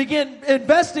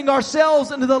investing ourselves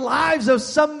into the lives of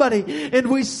somebody, and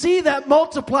we see that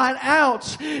multiplied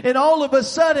out, and all of a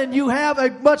sudden you have a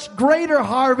much greater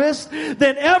harvest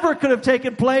than ever could have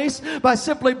taken place by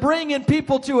simply bringing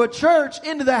people to a church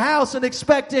into the house and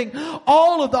expecting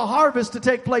all of the harvest to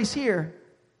take place here.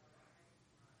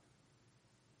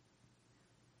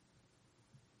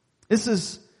 This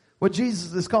is what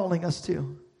Jesus is calling us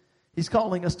to. He's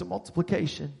calling us to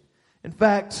multiplication. In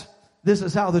fact, this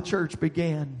is how the church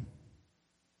began.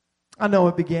 I know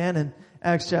it began in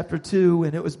Acts chapter 2,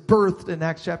 and it was birthed in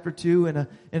Acts chapter 2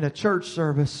 in a church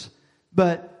service.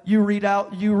 But you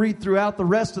read throughout the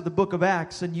rest of the book of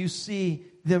Acts, and you see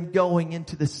them going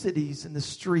into the cities and the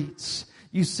streets.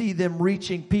 You see them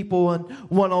reaching people in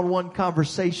one-on-one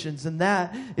conversations, and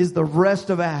that is the rest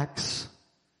of Acts.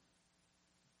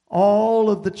 All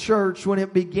of the church, when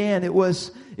it began, it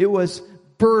was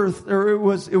birthed, or it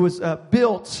was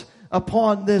built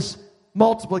upon this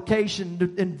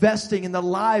multiplication, investing in the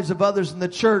lives of others in the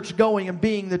church, going and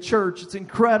being the church. It's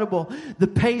incredible the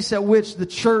pace at which the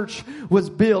church was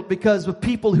built, because of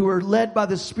people who were led by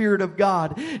the Spirit of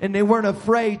God, and they weren't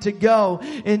afraid to go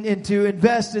and to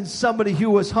invest in somebody who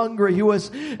was hungry, who was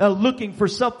looking for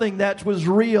something that was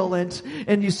real.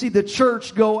 And you see the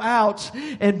church go out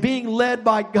and being led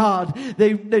by God.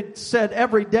 They said,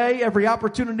 every day, every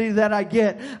opportunity that I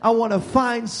get, I want to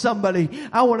find somebody.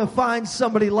 I want to find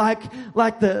somebody like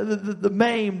the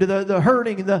maimed, the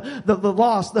hurting, the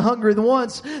lost, the hungry, the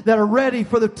ones that are ready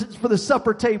for the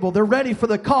supper table. They're ready for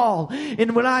the call.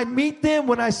 And when I meet them,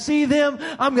 when I see them,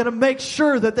 I'm going to make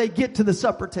sure that they get to the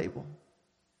supper table.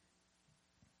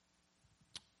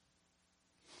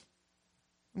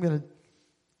 I'm going to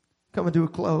come to a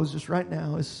close just right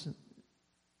now.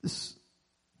 This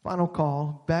final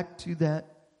call back to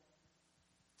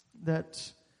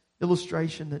that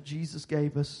illustration that Jesus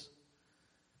gave us.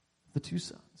 The two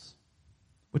sons.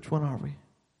 Which one are we?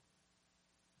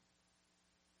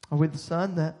 Are we the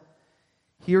son that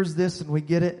hears this and we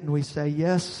get it and we say,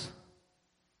 yes,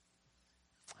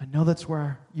 I know that's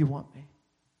where you want me.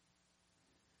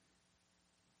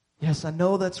 Yes, I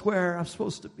know that's where I'm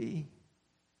supposed to be.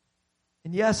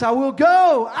 And yes, I will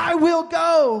go. I will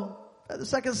go. The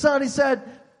second son, he said,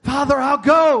 Father, I'll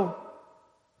go.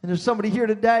 And there's somebody here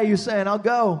today who's saying, I'll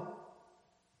go.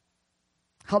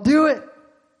 I'll do it.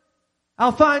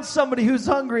 I'll find somebody who's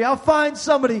hungry. I'll find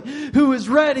somebody who is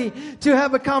ready to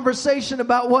have a conversation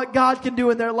about what God can do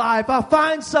in their life. I'll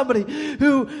find somebody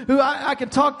who I can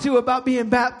talk to about being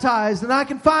baptized. And I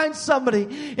can find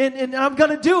somebody and I'm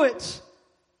going to do it.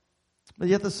 But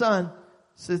yet the son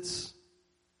sits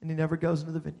and he never goes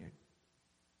into the vineyard.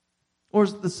 Or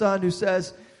is it the son who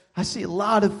says, I see a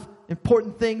lot of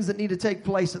important things that need to take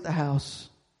place at the house.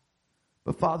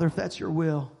 But Father, if that's your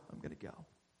will, I'm going to go.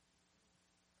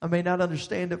 I may not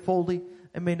understand it fully.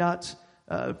 I may not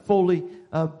fully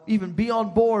even be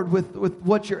on board with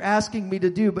what you're asking me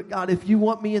to do. But God, if you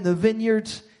want me in the vineyard,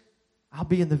 I'll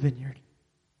be in the vineyard.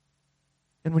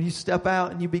 And when you step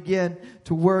out and you begin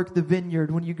to work the vineyard,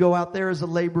 when you go out there as a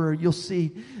laborer, you'll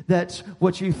see that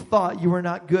what you thought you were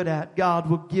not good at, God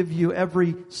will give you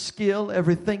every skill,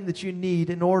 everything that you need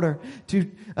in order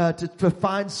to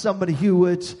find somebody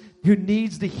who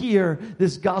needs to hear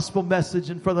this gospel message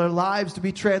and for their lives to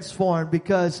be transformed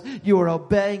because you are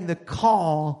obeying the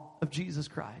call of Jesus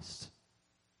Christ.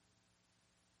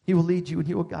 He will lead you and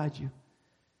He will guide you.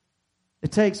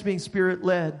 It takes being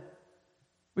Spirit-led.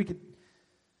 We could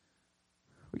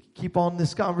keep on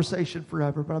this conversation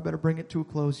forever, but I better bring it to a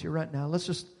close here right now. Let's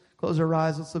just close our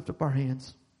eyes. Let's lift up our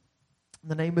hands. In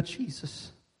the name of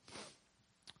Jesus.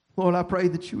 Lord, I pray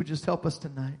that you would just help us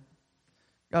tonight.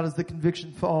 God, as the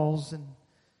conviction falls and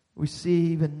we see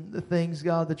even the things,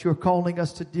 God, that you're calling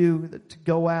us to do, to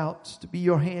go out, to be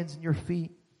your hands and your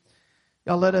feet.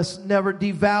 God, let us never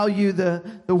devalue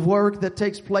the work that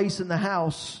takes place in the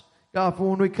house. God, for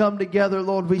when we come together,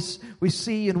 Lord, we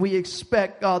see and we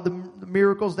expect, God, the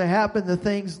miracles to happen, the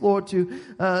things, Lord, to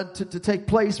take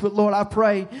place. But Lord, I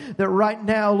pray that right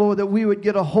now, Lord, that we would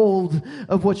get a hold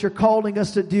of what you're calling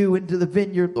us to do into the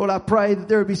vineyard. Lord, I pray that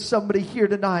there would be somebody here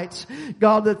tonight,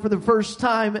 God, that for the first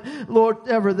time, Lord,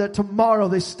 ever, that tomorrow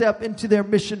they step into their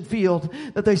mission field,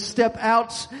 that they step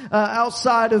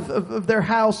outside of their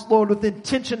house, Lord, with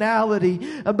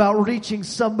intentionality about reaching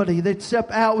somebody. They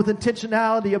step out with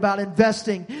intentionality about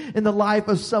investing in the life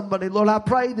of somebody. Lord, I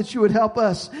pray that you would help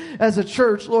us as a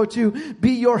church, Lord, to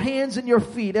be your hands and your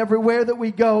feet everywhere that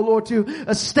we go, Lord, to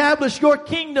establish your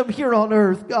kingdom here on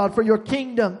earth, God, for your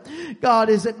kingdom, God,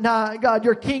 is at nigh. God,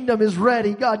 your kingdom is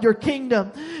ready. God, your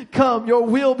kingdom come, your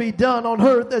will be done on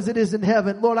earth as it is in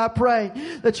heaven. Lord, I pray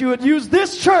that you would use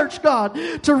this church, God,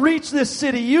 to reach this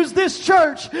city. Use this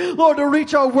church, Lord, to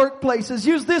reach our workplaces.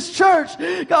 Use this church,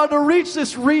 God, to reach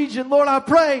this region. Lord, I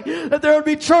pray that there would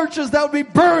be churches that would be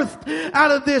birthed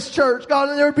out of this church, God,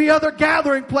 and there would be other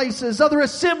gathering places, other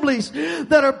assemblies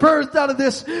that are birthed out of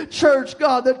this church,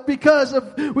 God, that because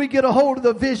of we get a hold of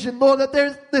the vision, Lord, that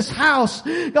there's this house,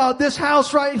 God, this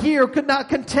house right here could not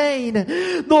contain,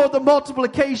 Lord, the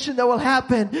multiplication that will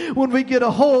happen when we get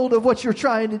a hold of what you're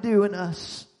trying to do in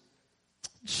us.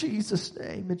 In Jesus'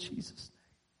 name, in Jesus'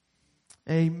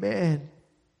 name. Amen.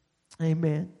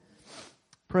 Amen.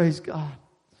 Praise God.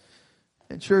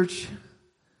 And church,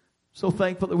 so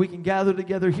thankful that we can gather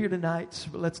together here tonight.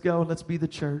 But let's go and let's be the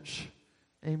church.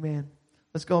 Amen.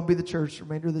 Let's go and be the church the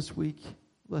remainder of this week.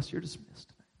 Bless, you're dismissed.